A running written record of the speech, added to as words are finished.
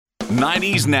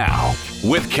90s Now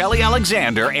with Kelly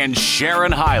Alexander and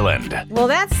Sharon Hyland. Well,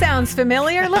 that sounds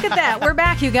familiar. Look at that. We're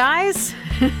back, you guys.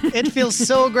 It feels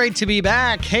so great to be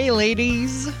back. Hey,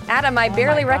 ladies. Adam, I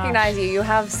barely recognize you. You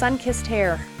have sun-kissed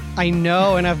hair. I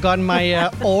know, and I've got my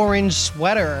orange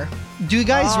sweater. Do you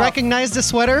guys recognize the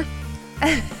sweater?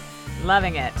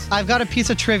 Loving it. I've got a piece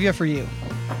of trivia for you.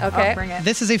 Okay. Bring it.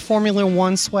 This is a Formula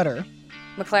One sweater.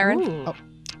 McLaren. Ooh. Oh,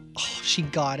 she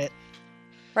got it.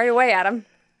 Right away, Adam.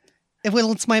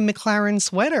 Well, it's my McLaren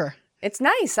sweater. It's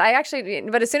nice.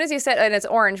 But as soon as you said, and it's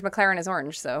orange, McLaren is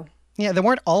orange, so. Yeah, they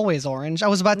weren't always orange. I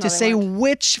was about No, to they say weren't.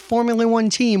 which Formula One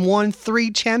team won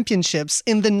 3 championships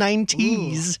in the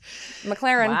 90s.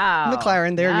 McLaren. Wow.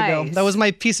 McLaren, there you go. Nice. That was my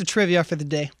piece of trivia for the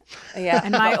day. Yeah.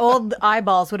 And my old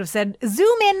eyeballs would have said,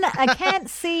 zoom in, I can't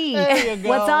see. There you go.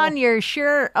 What's on your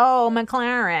shirt? Oh,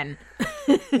 McLaren.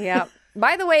 Yeah.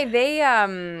 By the way, they,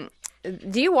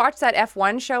 do you watch that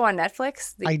F1 show on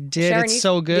Netflix? I did. Sharon, It's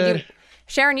so good.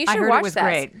 Sharon, you I should heard it watch was that.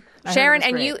 great. I heard Sharon, it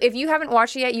was and great. if you haven't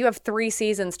watched it yet, you have 3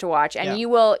 seasons to watch, and Yeah. you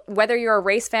will, whether you're a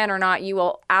race fan or not, you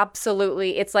will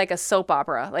absolutely. It's like a soap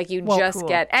opera. Like you just cool.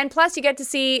 get, and plus you get to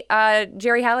see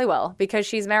Jerry Halliwell because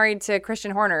she's married to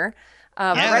Christian Horner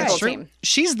of the Yeah, Red that's Bull true. team.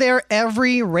 She's there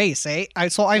every race, eh?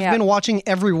 So I've Yeah. been watching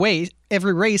every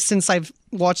race since I've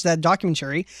watched that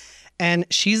documentary. And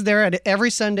she's there at every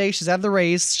Sunday. She's at the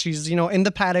race. She's, in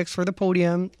the paddocks for the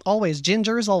podium. Always.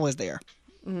 Ginger is always there.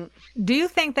 Do you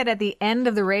think that at the end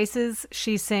of the races,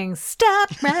 she sings,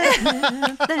 "Stop right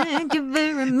now, thank you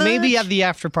very much"? Maybe at the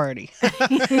after party.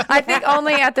 I think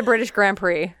only at the British Grand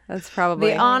Prix. That's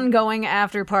probably The ongoing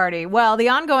after party. Well, the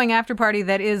ongoing after party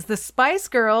that is the Spice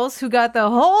Girls, who got the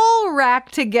whole rack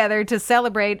together to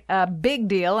celebrate a big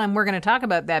deal, and we're going to talk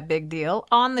about that big deal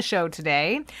on the show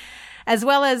today, as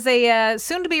well as a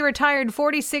soon-to-be retired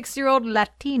 46-year-old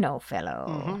Latino fellow.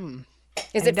 Mm-hmm.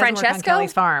 Is And it he doesn't work on Francesco?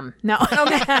 Kelly's farm. No.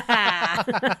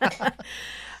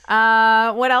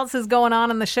 What else is going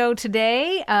on the show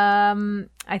today?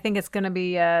 I think it's going to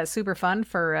be super fun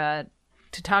to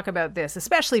talk about this,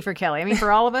 especially for Kelly. I mean,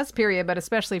 for all of us, period, but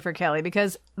especially for Kelly,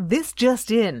 because this just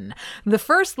in. The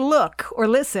first look or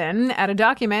listen at a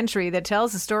documentary that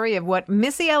tells the story of what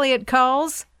Missy Elliott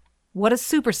calls what a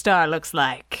superstar looks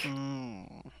like.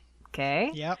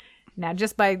 Okay? Yep. Now,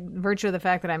 just by virtue of the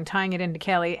fact that I'm tying it into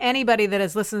Kelly, anybody that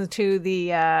has listened to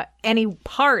the any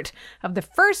part of the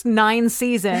first 9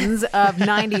 seasons of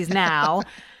 90s Now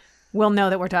will know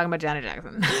that we're talking about Janet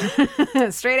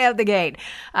Jackson. Straight out the gate.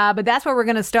 But that's where we're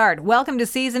going to start. Welcome to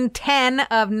season 10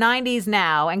 of 90s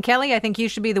Now. And Kelly, I think you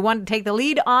should be the one to take the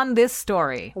lead on this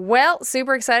story. Well,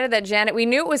 super excited that Janet, we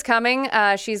knew it was coming.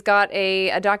 She's got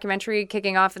a documentary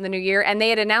kicking off in the new year, and they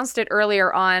had announced it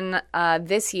earlier on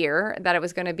this year that it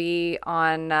was going to be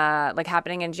on,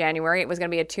 happening in January. It was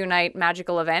going to be a 2-night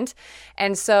magical event.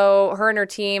 And so her and her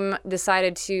team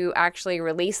decided to actually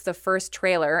release the first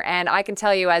trailer. And I can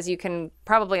tell you, as you can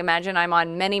probably imagine, I'm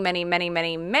on many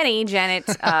Janet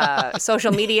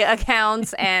social media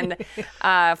accounts and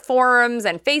forums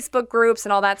and Facebook groups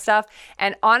and all that stuff.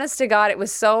 And honest to God, it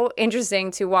was so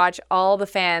interesting to watch all the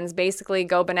fans basically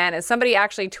go bananas. Somebody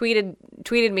actually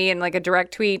tweeted me in like a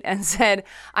direct tweet and said,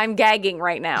 "I'm gagging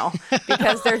right now,"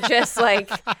 because they're just like,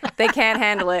 they can't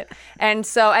handle it. And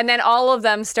then all of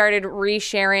them started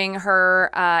resharing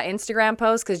her Instagram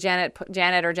post, because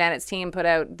Janet's team put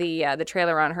out the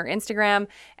trailer on her Instagram,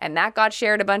 and that got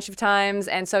shared a bunch of times.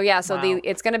 And so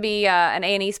it's going to be an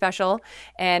A&E special,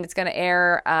 and it's going to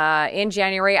air in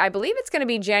January. I believe it's going to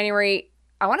be January,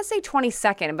 I want to say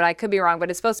 22nd, but I could be wrong. But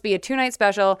it's supposed to be a 2-night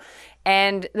special.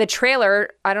 And the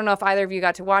trailer, I don't know if either of you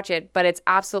got to watch it, but it's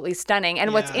absolutely stunning.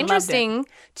 And what's interesting,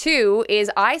 too,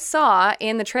 is I saw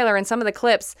in the trailer and some of the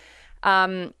clips,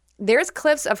 there's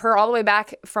clips of her all the way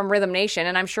back from Rhythm Nation,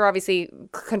 and I'm sure obviously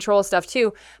Control stuff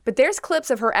too, but there's clips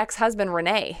of her ex-husband,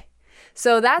 Renee.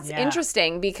 So that's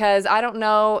interesting, because I don't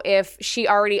know if she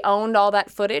already owned all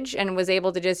that footage and was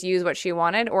able to just use what she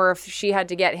wanted, or if she had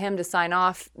to get him to sign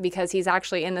off because he's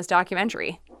actually in this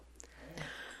documentary.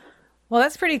 Well,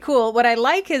 that's pretty cool. What I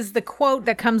like is the quote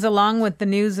that comes along with the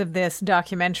news of this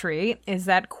documentary is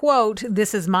that quote,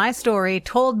 "This is my story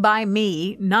told by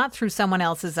me, not through someone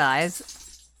else's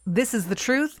eyes. This is the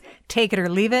truth. Take it or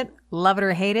leave it. Love it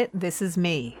or hate it. This is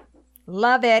me."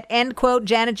 Love it. End quote.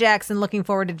 Janet Jackson, looking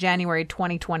forward to January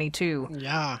 2022.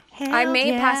 Yeah. I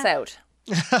may pass out.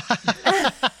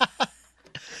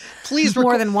 Please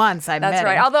More than once, I bet. That's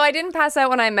right. Although I didn't pass out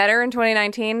when I met her in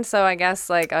 2019, so I guess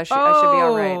I should be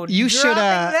all right. You should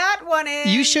dropping that one in.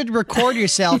 You should record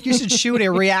yourself. You should shoot a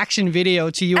reaction video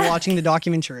to you watching the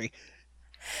documentary.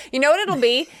 You know what it'll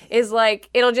be?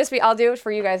 It'll just be, I'll do it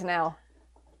for you guys now.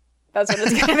 That's what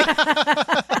it's going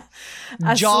to be.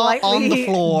 Jaw on the slightly-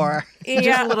 floor.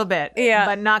 Just a little bit, Yeah.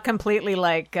 but not completely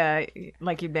like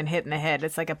you've been hit in the head.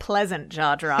 It's like a pleasant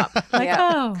jaw drop. Like, Yeah.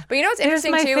 oh, But you know what's there's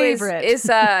interesting my too favorite. is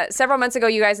several months ago,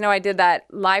 you guys know I did that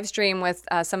live stream with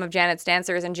some of Janet's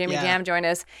dancers, and Jimmy Yeah. Jam joined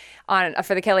us on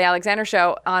for the Kelly Alexander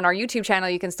Show on our YouTube channel.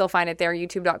 You can still find it there,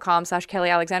 youtube.com/Kelly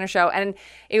Alexander Show. And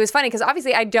it was funny because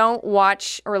obviously I don't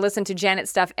watch or listen to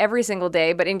Janet's stuff every single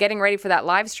day, but in getting ready for that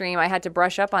live stream, I had to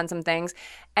brush up on some things,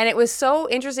 and it was so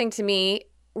interesting to me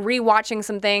rewatching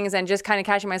some things and just kind of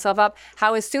catching myself up,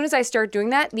 how as soon as I start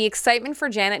doing that, the excitement for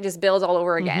Janet just builds all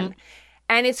over again.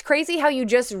 And it's crazy how you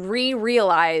just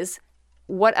realize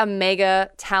what a mega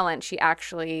talent she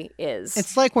actually is.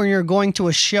 It's like when you're going to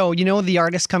a show, you know the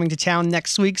artist coming to town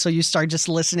next week, so you start just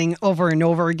listening over and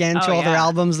over again to Oh, all their yeah.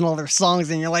 albums and all their songs,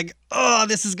 and you're like, oh,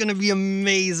 this is going to be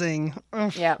amazing.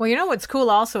 Ugh. yeah. Well, you know what's cool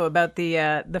also about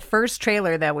the first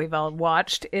trailer that we've all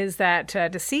watched is that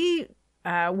to see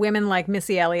women like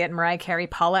Missy Elliott, Mariah Carey,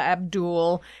 Paula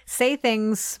Abdul say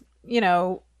things,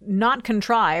 not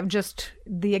contrived, just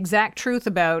the exact truth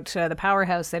about the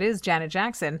powerhouse that is Janet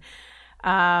Jackson.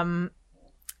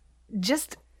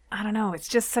 Just, I don't know, it's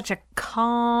just such a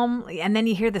calm, and then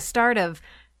you hear the start of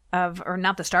or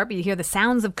not the start, but you hear the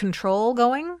sounds of Control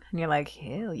going, and you're like,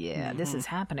 hell yeah, this is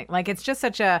happening. Like, it's just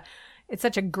such a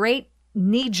great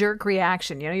knee-jerk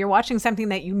reaction. You're watching something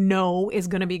that you know is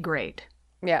going to be great.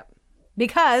 Yeah.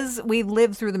 Because we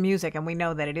live through the music and we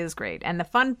know that it is great. And the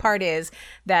fun part is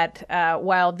that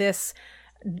while this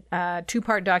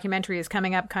two-part documentary is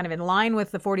coming up kind of in line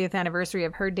with the 40th anniversary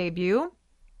of her debut,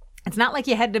 it's not like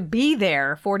you had to be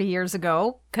there 40 years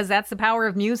ago, because that's the power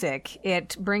of music.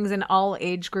 It brings in all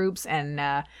age groups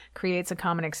and creates a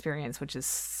common experience, which is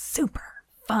super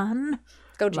fun.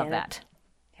 Go Love Janet.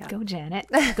 that. Go Janet.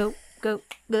 Go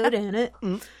Janet.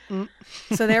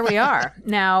 So there we are.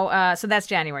 Now, so that's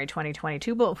January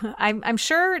 2022. But I'm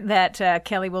sure that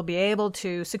Kelly will be able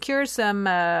to secure some,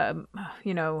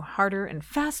 harder and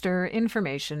faster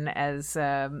information as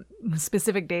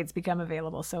specific dates become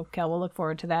available. So, Kel, we'll look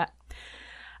forward to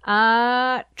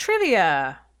that.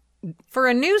 Trivia. For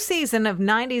a new season of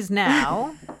 90s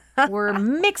Now, we're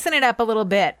mixing it up a little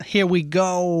bit. Here we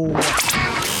go.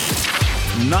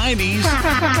 90s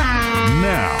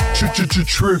Now.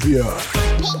 Trivia.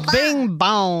 Bing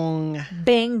bong.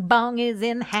 Bing Bong is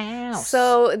in house.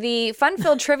 So the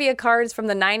fun-filled trivia cards from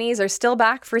the 90s are still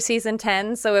back for season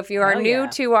 10. So if you are Hell new yeah.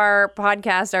 to our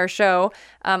podcast, our show,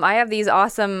 I have these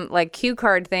awesome like cue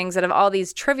card things that have all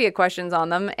these trivia questions on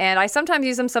them. And I sometimes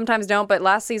use them, sometimes don't. But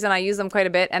last season I used them quite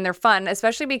a bit, and they're fun,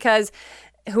 especially because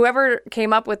whoever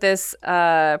came up with this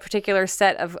particular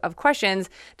set of questions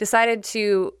decided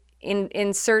to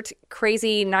insert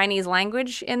crazy 90s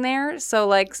language in there. So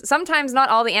like sometimes not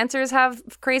all the answers have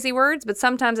crazy words, but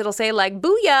sometimes it'll say like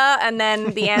booyah and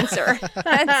then the answer.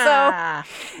 And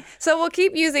so we'll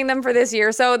keep using them for this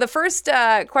year. So the first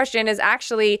question is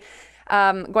actually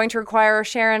going to require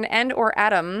Sharon and or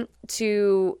Adam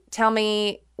to tell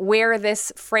me where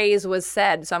this phrase was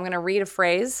said. So I'm going to read a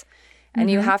phrase. And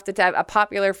you have to have a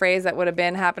popular phrase that would have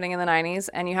been happening in the 90s,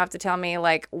 and you have to tell me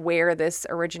like where this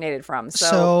originated from.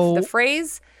 So the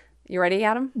phrase, you ready,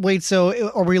 Adam? Wait,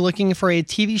 so are we looking for a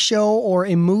TV show or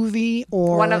a movie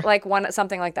or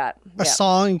Something like that. a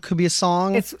song? It could be a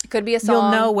song. It's Could be a song.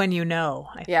 you'll know when you know.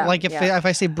 I think. Yeah. like if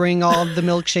I say bring all the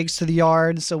milkshakes to the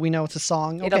yard, so we know it's a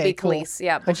song. It'll Okay, be cool. Khalees.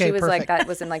 Yeah, but Okay, she was like, perfect. that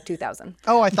was in like 2000.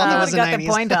 Oh, I thought I that would was have the got 90s.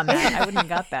 the point on that. I wouldn't have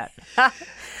got that.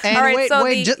 And All right, wait, so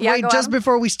wait, go just Adam.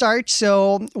 before we start.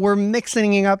 So we're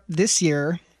mixing it up this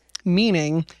year,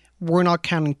 meaning we're not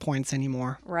counting points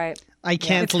anymore. Right. I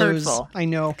can't It's lose. hurtful. I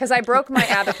know. Because I broke my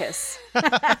abacus.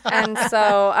 And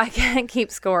so I can't keep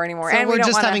score anymore. So and we're we don't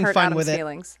just want to having hurt fun Adam's with it.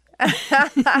 feelings. All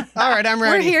right, I'm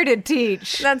We're ready. here to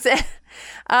teach. That's it.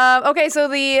 Okay, so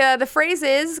the phrase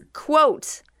is,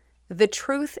 quote, "The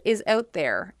truth is out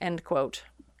there," end quote.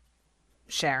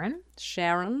 Sharon,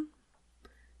 Sharon?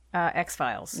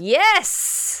 X-Files.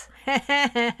 Yes!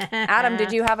 Adam,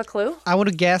 did you have a clue? I would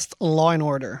have guessed Law and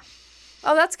Order.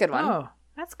 Oh, that's a good one. Oh,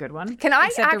 that's a good one. Can I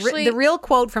Except actually- the real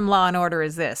quote from Law and Order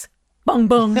is this: "Bung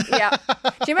bung." Yeah.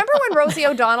 Do you remember when Rosie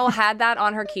O'Donnell had that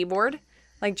on her keyboard?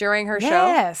 Like during her show?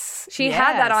 Yes, She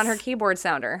had that on her keyboard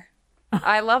sounder.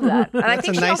 I love that. And I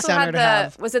think a she nice also sounder had to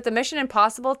have. was it the Mission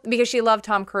Impossible? Because she loved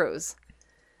Tom Cruise.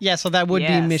 Yeah, so that would be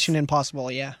Yes. Mission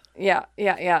Impossible. Yeah.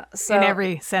 Yeah. So in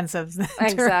every sense of the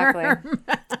Exactly. term.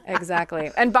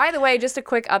 Exactly. And by the way, just a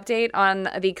quick update on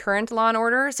the current Law and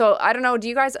Order. So I don't know, do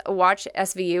you guys watch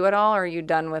SVU at all, or are you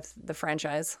done with the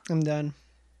franchise? I'm done.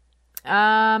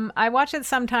 I watch it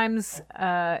sometimes,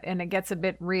 and it gets a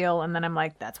bit real, and then I'm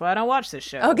like, that's why I don't watch this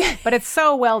show. Okay. But it's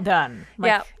so well done.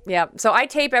 Like, Yeah. So I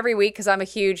tape every week because I'm a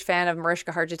huge fan of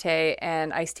Mariska Hargitay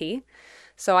and Ice-T.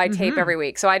 So I tape every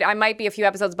week. So I might be a few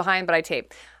episodes behind, but I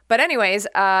tape. But anyways,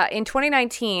 in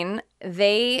 2019,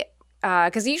 they,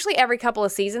 because usually every couple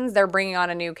of seasons, they're bringing on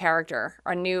a new character,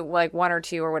 or a new, like, one or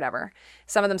two or whatever.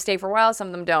 Some of them stay for a while, some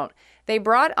of them don't. They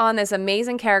brought on this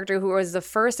amazing character who was the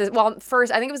first, I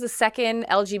think it was the second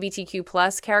LGBTQ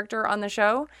plus character on the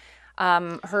show.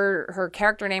 Her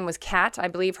character name was Kat. I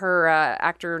believe her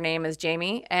actor name is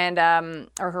Jamie, and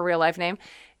or her real life name.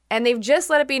 And they've just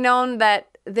let it be known that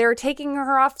they're taking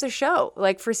her off the show,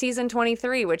 like for season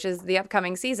 23, which is the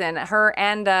upcoming season, her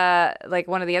and like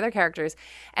one of the other characters.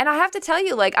 And I have to tell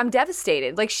you, like, I'm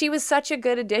devastated. Like, she was such a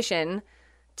good addition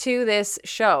to this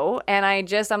show, and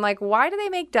I'm like, why do they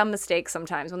make dumb mistakes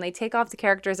sometimes when they take off the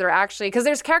characters that are actually, because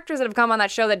there's characters that have come on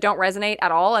that show that don't resonate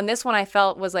at all, and this one I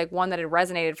felt was like one that had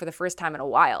resonated for the first time in a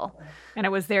while. And it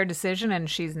was their decision, and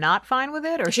she's not fine with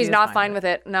it, or she's not fine with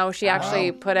it. No, she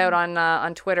actually put out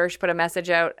on Twitter. She put a message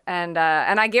out, and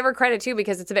I give her credit too,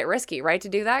 because it's a bit risky, right, to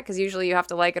do that, because usually you have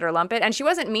to like it or lump it. And she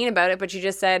wasn't mean about it, but she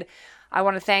just said, I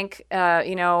want to thank,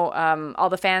 all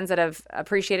the fans that have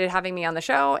appreciated having me on the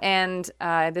show, and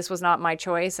this was not my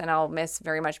choice, and I'll miss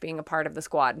very much being a part of the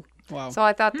squad. Wow. So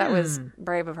I thought that was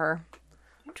brave of her.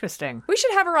 Interesting. We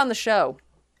should have her on the show.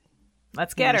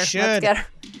 Let's get her. Should. Let's get her.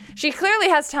 She clearly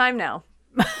has time now.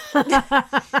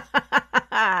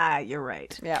 You're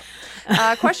right. Yeah.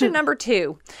 Question number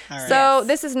 2. right. So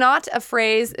this is not a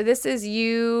phrase. This is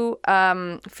you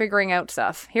figuring out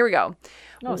stuff. Here we go.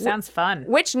 Oh, sounds fun.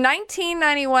 Which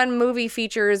 1991 movie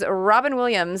features Robin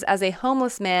Williams as a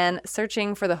homeless man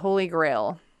searching for the Holy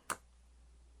Grail?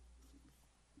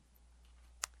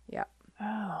 Yeah.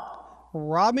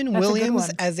 Robin That's a good Williams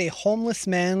one. as a homeless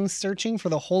man searching for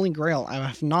the Holy Grail. I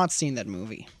have not seen that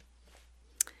movie.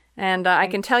 And I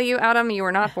can tell you, Adam, you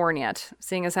were not born yet,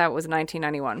 seeing as how it was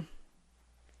 1991.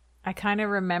 I kind of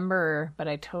remember, but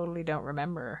I totally don't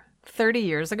remember. 30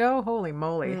 years ago? Holy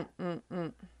moly.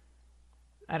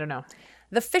 I don't know.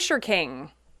 The Fisher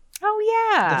King.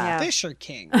 Oh, yeah. Fisher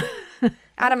King.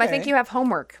 Adam, I Okay. think you have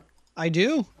homework. I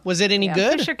do. Was it any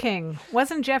good? Fisher King.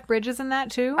 Wasn't Jeff Bridges in that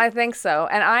too? I think so.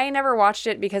 And I never watched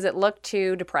it because it looked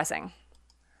too depressing.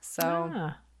 So,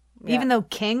 Ah. Even though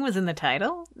King was in the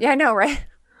title? yeah, I know, right?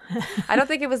 I don't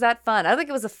think it was that fun. I don't think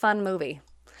it was a fun movie.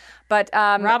 But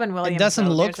Robin Williams. It doesn't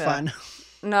though, look there's a- fun.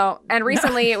 no, and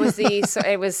recently it was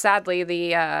sadly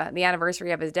the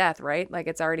anniversary of his death, right? Like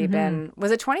it's already been,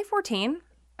 was it 2014?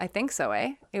 I think so,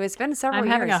 eh? It's been several I'm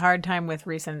years. having a hard time with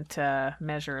recent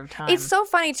measure of time. It's so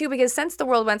funny too because since the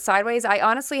world went sideways, I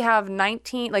honestly have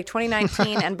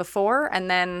 2019 and before, and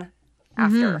then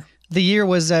after. The year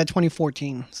was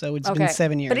 2014, so it's been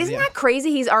 7 years. But isn't that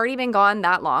crazy? He's already been gone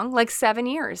that long, like 7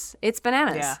 years. It's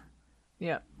bananas. Yeah.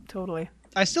 Yeah, totally.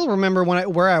 I still remember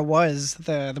where I was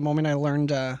the moment I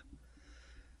learned That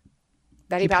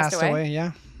he passed away.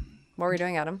 Yeah, What were you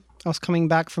doing, Adam? I was coming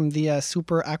back from the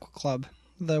Super Aqua Club,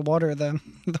 the water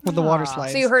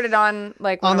slides. So you heard it on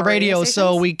like one on the of our radio. So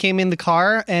stations? we came in the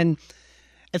car, and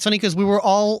it's funny because we were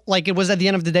all like, it was at the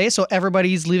end of the day, so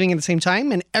everybody's leaving at the same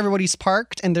time, and everybody's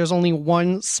parked, and there's only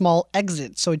one small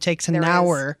exit, so it takes an There is.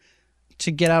 hour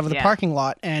to get out of the Yeah. parking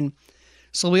lot, and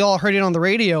so we all heard it on the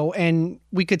radio, and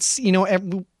we could see,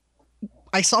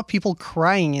 I saw people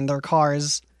crying in their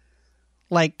cars,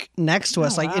 like next to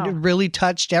us, like wow. it really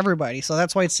touched everybody. So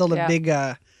that's why it's still a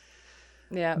Yeah.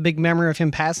 Yeah. big memory of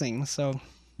him passing. So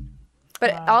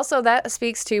But also that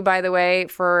speaks to, by the way,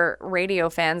 for radio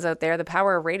fans out there, the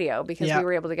power of radio, because Yeah. we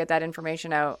were able to get that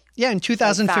information out. yeah, in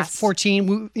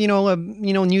 2014,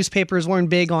 newspapers weren't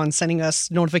big on sending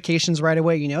us notifications right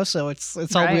away, so it's all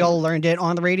we Right. all learned it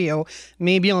on the radio,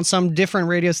 maybe on some different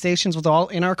radio stations with all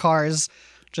in our cars,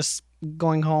 just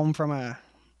going home from a.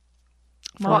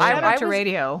 Well, I- shout I out to was-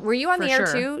 radio. Were you on for the air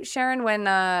sure. too, Sharon, when,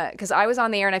 because I was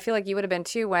on the air and I feel like you would have been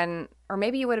too or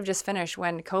maybe you would have just finished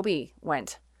when Kobe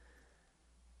went.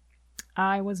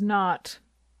 I was not.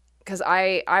 Because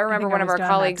I remember think I one of was our done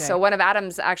that colleagues, day. so one of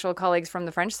Adam's actual colleagues from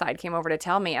the French side came over to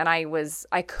tell me, and I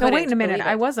Oh, couldn't wait a minute. believe it.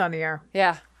 I was on the air.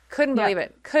 Yeah, couldn't believe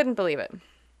it. Couldn't believe it.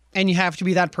 And you have to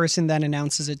be that person that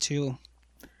announces it too.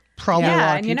 Probably a lot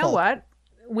Yeah, of and people. you know what?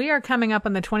 We are coming up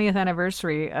on the 20th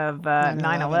anniversary of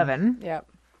 9/11. Yeah.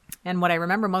 And what I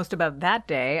remember most about that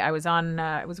day, I was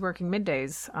working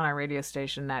middays on our radio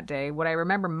station that day. What I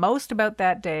remember most about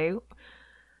that day,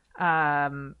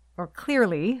 or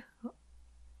clearly,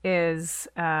 is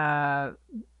the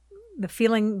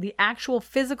actual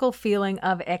physical feeling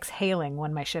of exhaling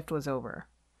when my shift was over.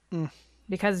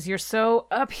 because you're so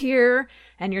up here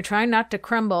and you're trying not to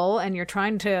crumble and you're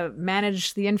trying to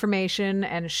manage the information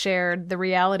and share the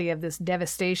reality of this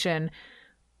devastation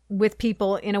with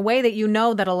people in a way that you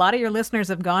know that a lot of your listeners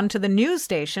have gone to the news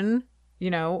station,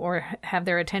 or have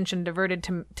their attention diverted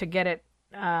to get it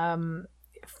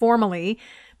formally.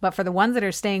 But for the ones that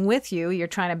are staying with you, you're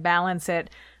trying to balance it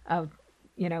of,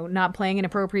 not playing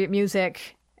inappropriate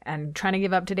music and trying to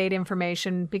give up-to-date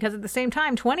information. Because at the same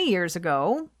time, 20 years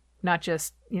ago, not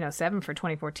just, 7 for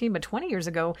 2014, but 20 years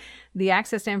ago, the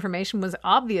access to information was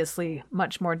obviously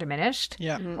much more diminished.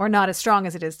 Yeah. Or not as strong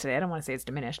as it is today. I don't want to say it's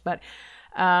diminished, but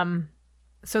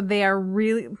so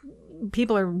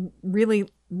people are really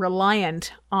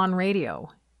reliant on radio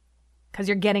because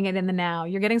you're getting it in the now.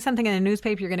 You're getting something in the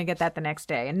newspaper, you're going to get that the next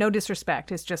day. And no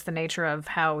disrespect, it's just the nature of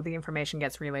how the information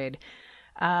gets relayed.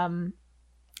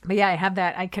 But yeah, I have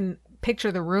that. I can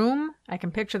picture the room. I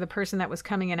can picture the person that was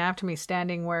coming in after me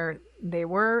standing where they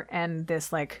were, and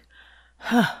this like,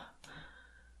 and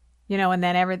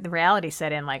then the reality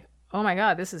set in, like, oh my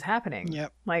God, this is happening.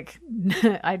 Yep. Like,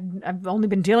 I've only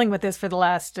been dealing with this for the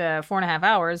last 4.5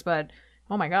 hours, but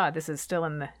oh my God, this is still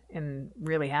in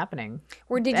really happening.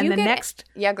 Or did and you the get next?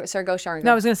 Yeah, sorry, go Sharon.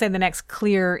 No, I was going to say the next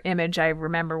clear image I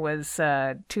remember was 2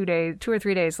 or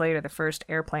 3 days later, the first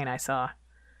airplane I saw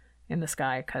in the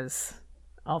sky, because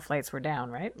all flights were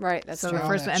down, right? Right, that's so true. the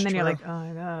first, that's and then you're true. like, oh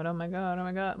my God, oh my God, oh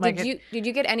my God. Like, Did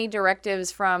you get any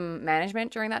directives from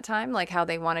management during that time, like how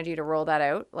they wanted you to roll that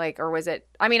out, like, or was it?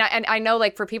 I mean, I know,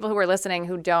 like, for people who are listening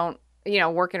who don't,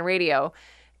 work in radio,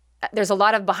 there's a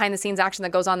lot of behind the scenes action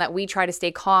that goes on that we try to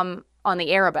stay calm on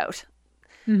the air about.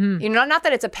 Mm-hmm. Not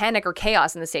that it's a panic or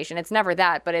chaos in the station. It's never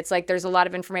that, but it's like there's a lot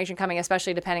of information coming,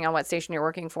 especially depending on what station you're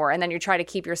working for, and then you try to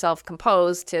keep yourself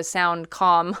composed to sound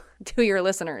calm to your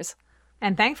listeners.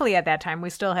 And thankfully at that time,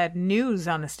 we still had news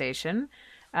on the station,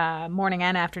 morning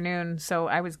and afternoon. So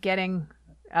I was getting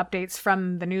updates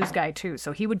from the news guy too.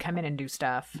 So he would come in and do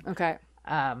stuff. Okay.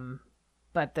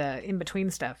 But the in-between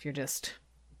stuff, you're just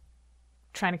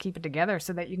trying to keep it together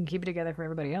so that you can keep it together for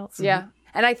everybody else. Yeah.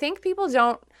 And I think people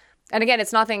don't, and again,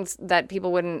 it's nothing that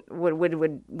people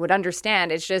would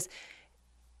understand. It's just,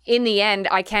 in the end,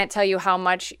 I can't tell you how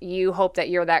much you hope that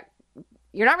you're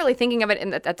not really thinking of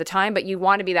it at the time, but you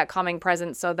want to be that calming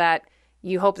presence so that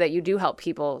you hope that you do help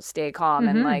people stay calm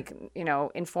and like,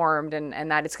 informed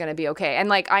and that it's going to be okay. And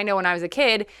like, I know when I was a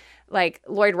kid, like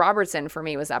Lloyd Robertson for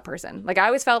me was that person. Like I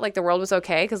always felt like the world was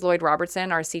okay because Lloyd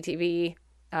Robertson, our CTV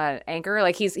anchor,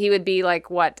 like he would be like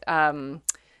the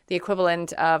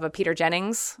equivalent of a Peter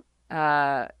Jennings,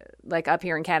 like up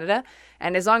here in Canada.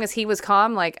 And as long as he was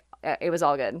calm, like it was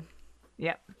all good.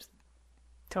 Yep.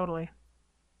 Totally.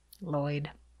 Lloyd.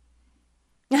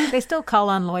 They still call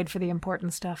on Lloyd for the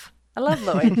important stuff. I love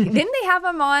Lloyd. Didn't they have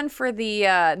him on for the,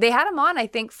 they had him on, I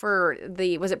think, for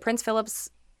was it Prince Philip's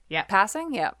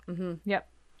passing? Yeah. Mm-hmm. Yep.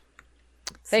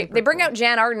 They bring out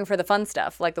Jan Arden for the fun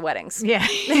stuff, like the weddings. Yeah.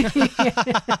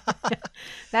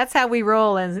 That's how we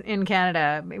roll in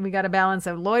Canada. We got a balance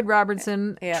of Lloyd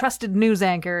Robertson, trusted news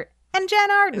anchor, and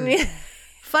Jan Arden,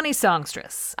 funny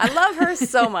songstress. I love her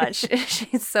so much.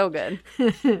 She's so good.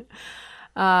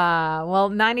 Well,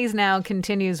 90s Now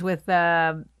continues with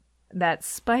that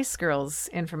Spice Girls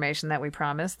information that we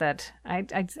promised, that I'm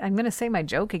going to say my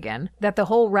joke again, that the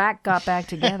whole rack got back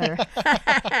together.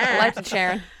 I liked it,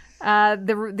 Sharon.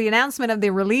 The announcement of the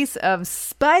release of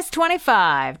Spice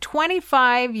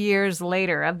 25 years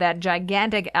later, of that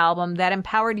gigantic album that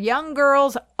empowered young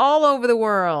girls all over the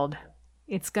world.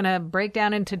 It's going to break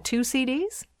down into 2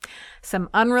 CDs, some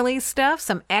unreleased stuff,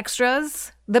 some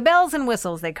extras, the bells and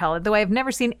whistles, they call it, though I've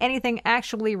never seen anything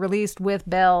actually released with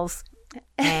bells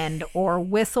and or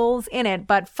whistles in it.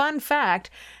 But fun fact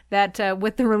that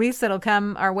with the release that'll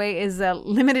come our way is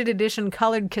limited edition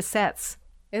colored cassettes.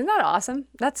 Isn't that awesome?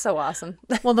 That's so awesome.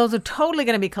 Well, those are totally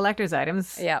going to be collector's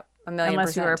items. Yeah, 1,000,000%.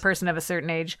 Unless you are a person of a certain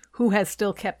age who has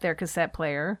still kept their cassette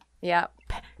player. Yeah.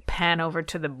 Pan over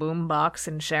to the boom box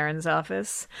in Sharon's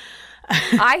office.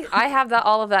 I have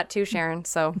all of that too, Sharon,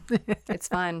 so it's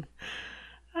fine.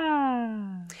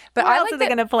 But How else are they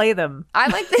going to play them? I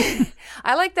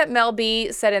like that Mel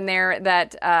B said in there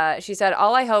that she said,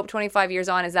 all I hope 25 years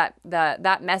on is that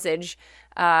that message,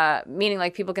 meaning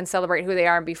like people can celebrate who they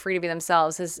are and be free to be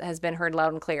themselves, has been heard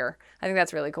loud and clear. I think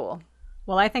that's really cool.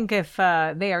 Well, I think if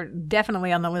they are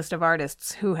definitely on the list of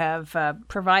artists who have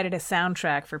provided a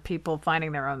soundtrack for people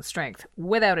finding their own strength,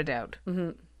 without a doubt.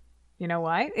 Mm-hmm. You know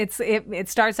why? It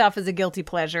starts off as a guilty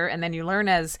pleasure, and then you learn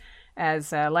as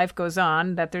life goes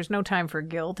on that there's no time for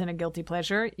guilt in a guilty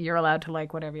pleasure. You're allowed to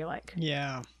like whatever you like.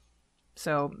 Yeah.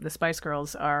 So the Spice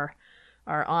Girls are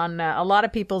are on a lot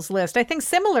of people's list. I think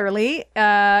similarly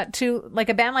to like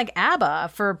a band like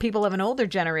ABBA for people of an older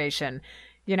generation.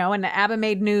 You know, and ABBA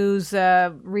made news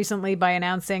recently by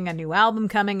announcing a new album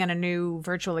coming and a new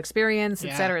virtual experience,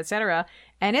 et cetera, et cetera.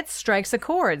 And it strikes a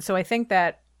chord. So I think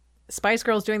that Spice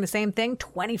Girls doing the same thing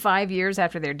 25 years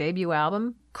after their debut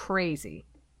album, crazy.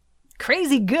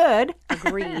 Crazy good.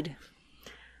 Agreed.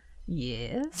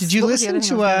 Yes. Did you listen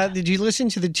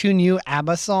to the 2 new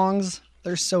ABBA songs?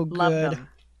 They're so good. Love them.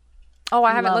 Oh,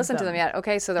 I haven't Love listened to them. them yet.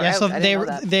 Okay, so they're Yeah, out. so I didn't know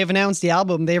that. they've announced the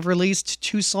album. They've released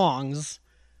 2 songs,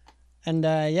 and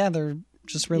they're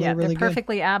just really Yeah, really they're good.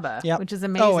 perfectly ABBA, Yep. which is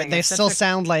amazing. Oh, and they It's such still a-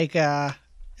 sound like it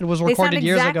was They sound recorded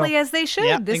years ago. exactly as they should.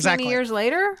 Yep, this exactly. many years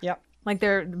later. Yep. Like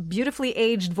they're beautifully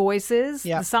aged voices.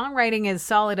 Yep. The songwriting is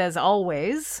solid as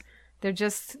always.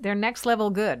 They're next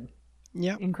level good.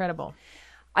 Yep. Incredible.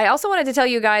 I also wanted to tell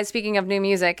you guys, speaking of new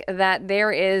music, that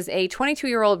there is a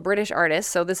 22-year-old British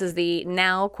artist. So this is the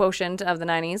now quotient of the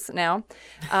 90s now.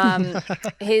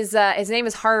 His name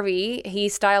is Harvey. He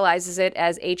stylizes it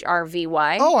as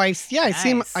HRVY. Oh, I see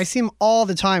him all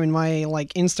the time in my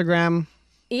like Instagram.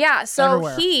 Yeah, so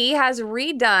Everywhere. he has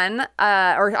redone,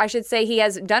 or I should say he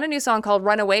has done a new song called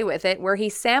Run Away With It, where he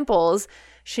samples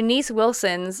Shanice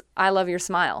Wilson's I Love Your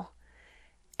Smile.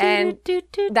 And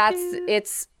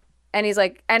and he's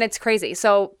like, and it's crazy.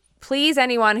 So please,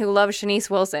 anyone who loves Shanice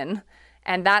Wilson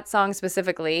and that song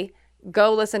specifically,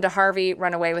 go listen to Harvey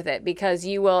Run Away With It, because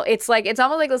you will, it's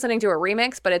almost like listening to a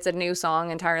remix, but it's a new song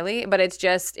entirely, but it's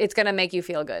going to make you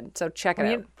feel good. So check it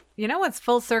out. You know what's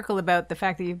full circle about the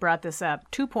fact that you brought this up?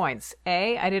 2 points.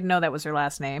 A, I didn't know that was her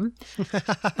last name.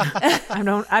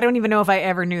 I don't even know if I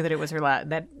ever knew that it was her last.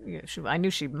 I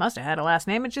knew she must have had a last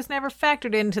name. It just never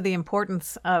factored into the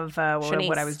importance of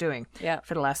what I was doing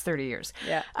for the last 30 years.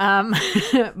 Yeah.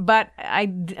 But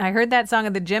I heard that song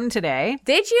at the gym today.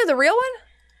 Did you? The real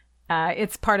one?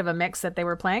 It's part of a mix that they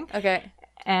were playing. Okay.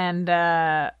 And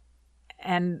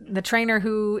the trainer,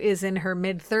 who is in her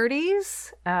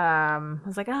mid-30s,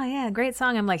 was like, "Oh yeah, great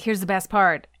song." I'm like, "Here's the best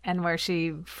part," and where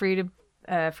she free to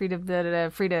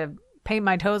paint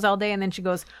my toes all day, and then she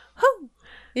goes, "Hoo,"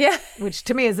 Yeah. which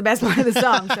to me is the best part of the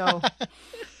song.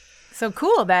 So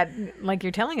cool that like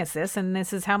you're telling us this, and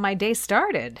this is how my day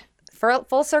started. For a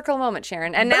full circle moment,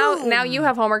 Sharon. And now you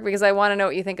have homework, because I want to know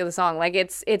what you think of the song. Like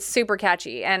it's super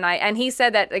catchy. And he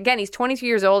said that, again, he's 22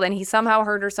 years old and he somehow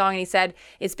heard her song, and he said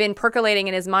it's been percolating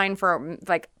in his mind for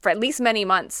at least many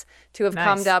months to have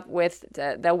come up with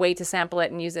the way to sample it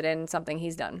and use it in something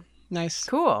he's done. Nice.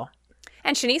 Cool.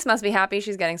 And Shanice must be happy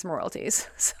she's getting some royalties.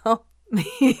 So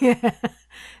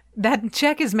That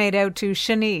check is made out to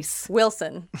Shanice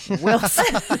Wilson.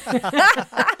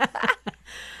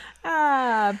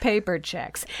 Paper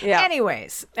checks. Yeah.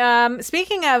 Anyways,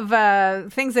 speaking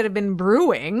of things that have been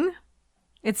brewing,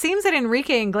 it seems that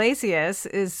Enrique Iglesias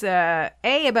is A,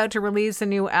 about to release a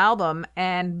new album,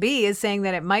 and B, is saying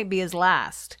that it might be his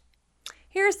last.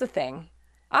 Here's the thing.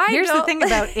 Here's the thing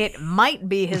about it might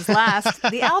be his last.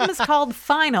 The album is called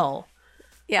Final.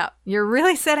 Yeah. You're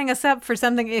really setting us up for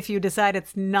something if you decide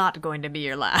it's not going to be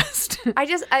your last.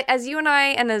 As you and I,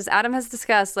 and as Adam has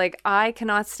discussed, like, I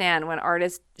cannot stand when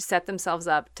artists set themselves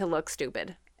up to look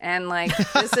stupid. And, like,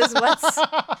 this is what's...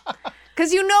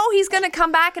 Because you know he's going to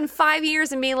come back in 5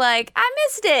 years and be like, I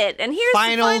missed it. And here's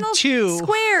Final the final 2.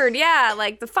 squared. Yeah,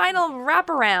 like the final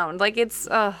wraparound. Like, it's...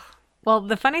 Well,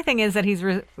 the funny thing is that he's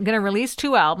going to release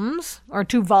 2 albums, or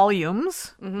 2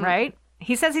 volumes, right?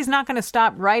 He says he's not going to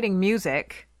stop writing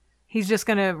music. He's just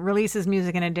going to release his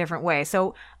music in a different way.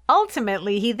 So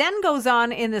ultimately, he then goes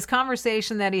on in this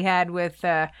conversation that he had with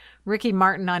Ricky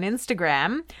Martin on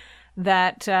Instagram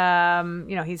that,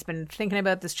 he's been thinking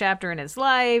about this chapter in his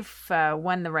life,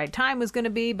 when the right time was going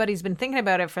to be, but he's been thinking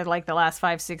about it for like the last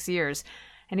 5-6 years.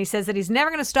 And he says that he's never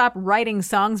going to stop writing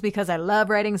songs because I love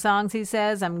writing songs, he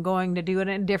says. I'm going to do it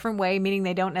in a different way, meaning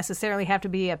they don't necessarily have to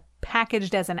be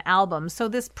packaged as an album. So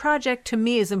this project to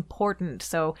me is important.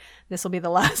 So this will be the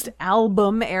last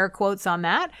album, air quotes on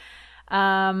that.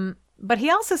 But he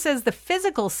also says the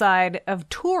physical side of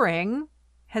touring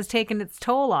has taken its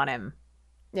toll on him.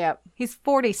 Yep. He's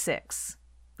 46.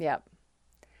 Yep.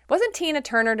 Wasn't Tina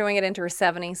Turner doing it into her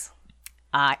 70s?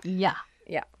 Yeah.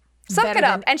 Yeah. Suck Better it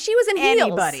up. than And she was in heels.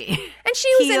 anybody. And she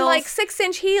was in Heels. like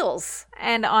 6-inch heels.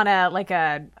 And on a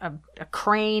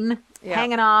crane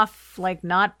hanging off, like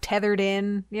not tethered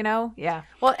in, Yeah.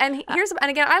 Well, and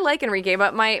again, I like Enrique,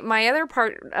 but my other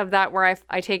part of that where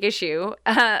I take issue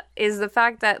is the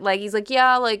fact that like he's like,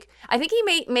 yeah, like I think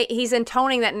he's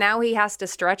intoning that now he has to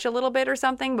stretch a little bit or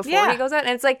something before he goes out,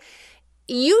 and it's like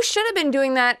you should have been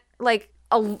doing that like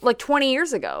 20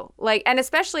 years ago, like, and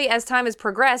especially as time has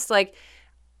progressed, like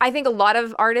I think a lot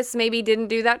of artists maybe didn't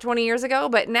do that 20 years ago,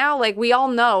 but now like we all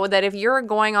know that if you're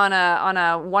going on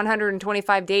a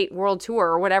 125 date world tour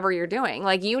or whatever you're doing,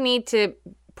 like you need to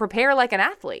prepare like an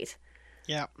athlete.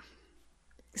 Yeah.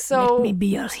 So Let me be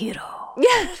your hero.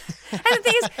 yeah. And the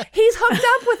thing is, he's hooked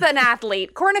up with an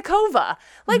athlete, Kornikova.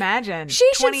 Like, Imagine. she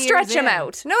should 20 years stretch him in.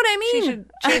 out. Know what I She mean?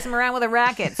 should chase him around with a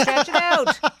racket. Stretch it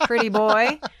out, pretty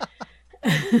boy.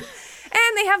 And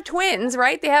they have twins,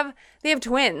 right? They have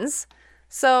twins.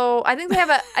 So I think they have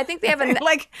a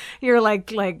Like you're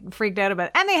like freaked out about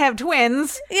it. And they have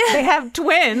twins. Yeah. They have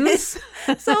twins.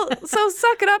 so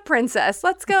suck it up, princess.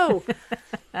 Let's go.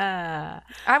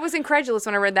 I was incredulous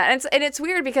when I read that. And it's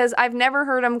weird because I've never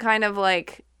heard him kind of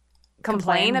like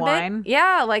complain a whine. bit.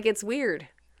 Yeah, like it's weird.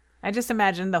 I just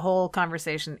imagine the whole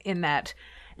conversation in that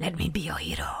 "Let me be your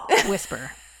hero"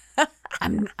 whisper.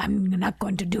 I'm not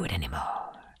going to do it anymore.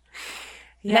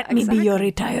 Yeah, Let me be your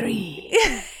retiree.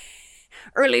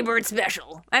 Early bird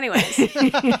special. Anyways.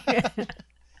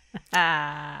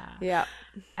 Yeah.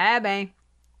 Abby,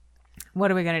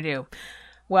 what are we gonna do?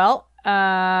 Well,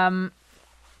 it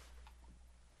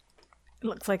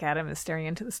looks like Adam is staring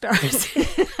into the stars.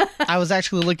 I was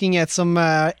actually looking at some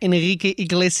Enrique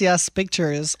Iglesias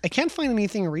pictures. I can't find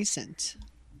anything recent.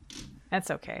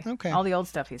 That's okay. Okay. All the old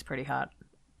stuff, he's pretty hot.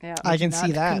 Yeah. I can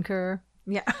see that. Concur.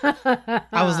 Yeah.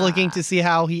 I was looking to see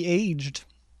how he aged.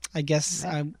 I guess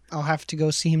I'll have to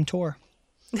go see him tour.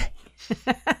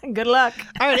 Good luck.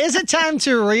 All right, is it time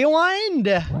to rewind?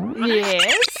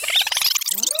 Yes.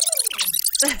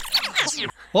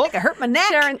 Oh, I hurt my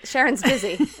neck. Sharon's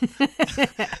busy.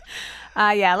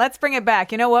 Yeah, let's bring it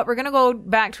back. You know what? We're going to go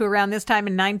back to around this time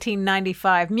in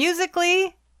 1995,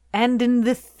 musically and in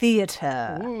the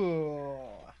theater. ooh.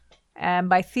 And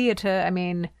by theater, I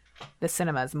mean the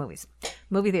cinemas, movies.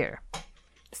 Movie theater.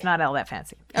 It's not all that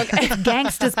fancy. Okay.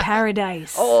 Gangsta's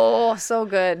Paradise. Oh, so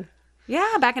good. Yeah,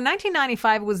 back in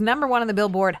 1995, it was #1 on the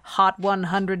Billboard Hot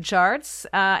 100 charts.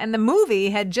 And the movie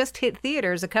had just hit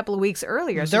theaters a couple of weeks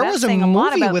earlier. So There that's was a saying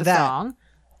lot movie about with the that. song.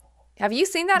 Have you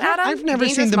seen that, Adam? I've never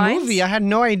seen Dangerous the Minds? movie. I had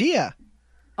no idea.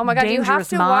 Oh my God, you have Dangerous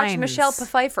to watch Minds. Michelle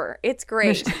Pfeiffer. It's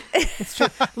great. It's true.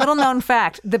 Little known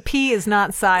fact, the P is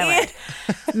not silent.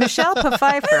 Michelle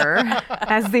Pfeiffer,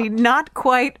 as the not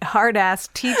quite hard-ass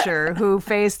teacher who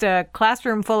faced a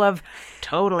classroom full of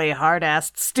totally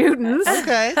hard-assed students.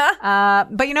 Okay.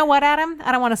 But you know what, Adam?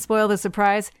 I don't want to spoil the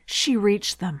surprise. She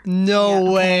reached them.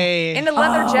 No way. In a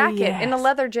leather Oh, jacket. yes. In a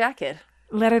leather jacket.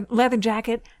 Leather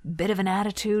jacket, bit of an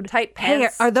attitude. Tight Hey,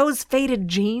 pants. are those faded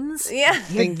jeans? Yeah. I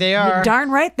think they You're are.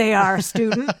 darn right they are,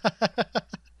 student.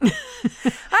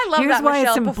 I love Here's that why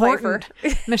Michelle it's important.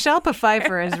 Pfeiffer. Michelle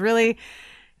Pfeiffer is really,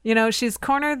 you know, she's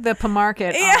cornered the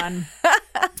market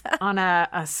on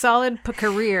a solid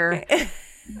career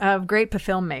of great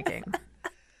filmmaking.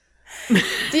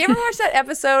 Do you ever watch that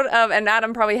episode of, and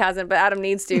Adam probably hasn't, but Adam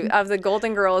needs to, of the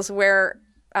Golden Girls where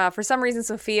for some reason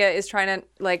Sophia is trying to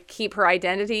like keep her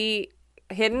identity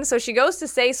hidden. So she goes to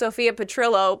say Sophia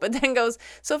Petrillo, but then goes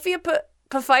Sophia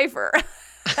Pfeiffer.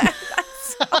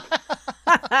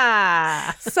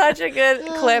 Such a good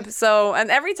clip. So, and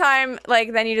every time,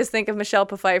 like, then you just think of Michelle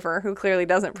Pfeiffer, who clearly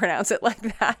doesn't pronounce it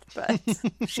like that, but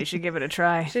She should give it a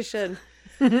try. she should.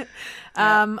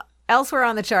 Elsewhere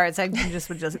on the charts, I would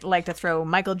just like to throw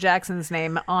Michael Jackson's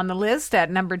name on the list at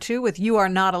 #2 with "You Are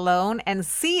Not Alone," and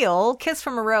Seal, "Kiss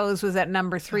from a Rose" was at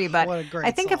 #3. But What a great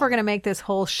I think if song. we're going to make this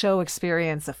whole show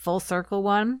experience a full circle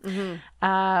one,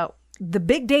 the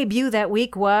big debut that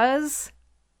week was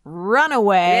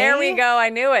 "Runaway." There we go. I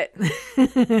knew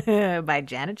it. by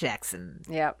Janet Jackson.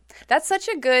 Yeah. That's such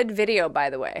a good video, by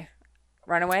the way.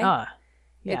 Runaway. Oh,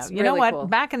 yeah. It's You know really what? cool.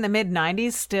 Back in the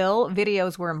mid-'90s, still,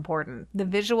 videos were important. The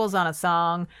visuals on a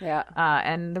song Yeah.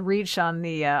 and the reach on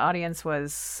the audience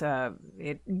was,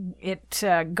 it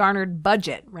garnered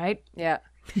budget, right? Yeah.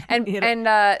 And You know,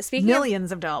 and speaking of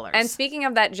Millions of dollars. And speaking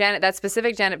of that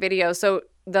specific Janet video, so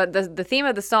the theme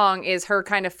of the song is her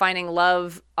kind of finding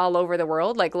love all over the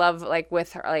world, like love, like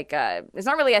with her, like it's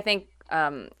not really, I think,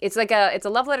 it's a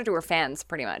love letter to her fans,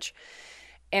 pretty much,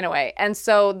 in a way. And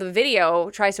so the video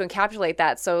tries to encapsulate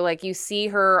that. So like you see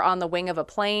her on the wing of a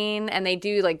plane, and they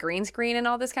do like green screen and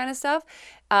all this kind of stuff,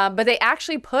 but they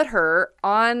actually put her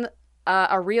on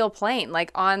a real plane,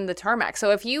 like on the tarmac.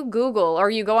 So if you Google or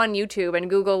you go on YouTube and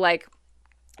Google like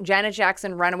Janet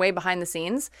Jackson Runaway behind the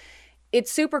scenes, it's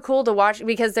super cool to watch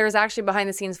because there's actually behind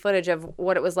the scenes footage of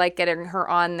what it was like getting her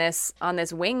on this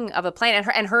wing of a plane, and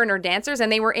her and her dancers, and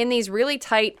they were in these really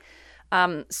tight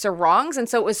sarongs, and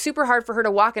so it was super hard for her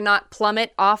to walk and not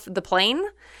plummet off the plane.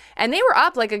 And they were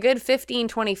up like a good 15,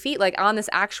 20 feet, like on this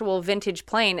actual vintage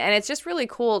plane. And it's just really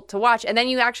cool to watch. And then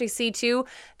you actually see, too,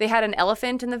 they had an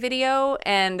elephant in the video.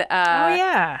 And Oh,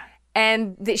 yeah.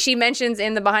 And she mentions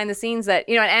in the behind the scenes that,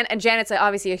 you know, and Janet's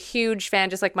obviously a huge fan,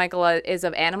 just like Michael is,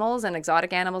 of animals and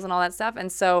exotic animals and all that stuff. And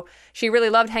so she really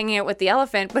loved hanging out with the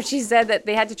elephant. But she said that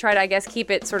they had to try to, I guess, keep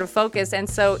it sort of focused. And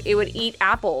so it would eat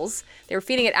apples. They were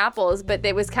feeding it apples, but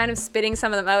it was kind of spitting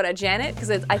some of them out at Janet because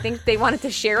I think they wanted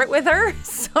to share it with her.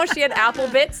 So she had apple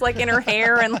bits like in her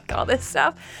hair and like all this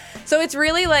stuff. So it's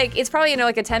really like, it's probably, you know,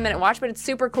 like a 10-minute watch, but it's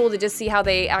super cool to just see how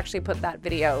they actually put that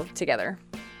video together.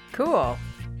 Cool.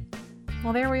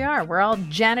 Well, there we are. We're all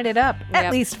Janeted up, at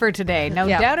Yep. least for today. No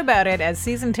Yep. doubt about it. As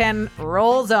season 10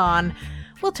 rolls on,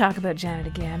 we'll talk about Janet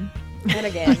again. And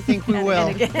again. I think we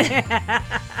will.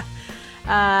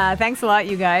 Thanks a lot,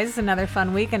 you guys. Another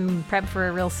fun week and prep for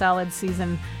a real solid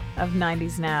season of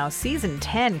 90s Now. Season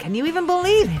 10. Can you even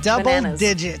believe it? Double Bananas.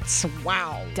 digits.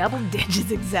 Wow. Double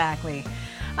digits, exactly.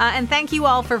 And thank you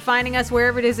all for finding us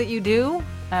wherever it is that you do.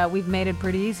 We've made it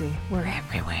pretty easy. We're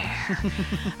everywhere.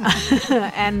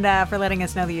 And for letting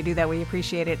us know that you do that, we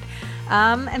appreciate it.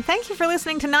 And thank you for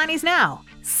listening to 90s Now.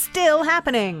 Still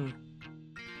happening.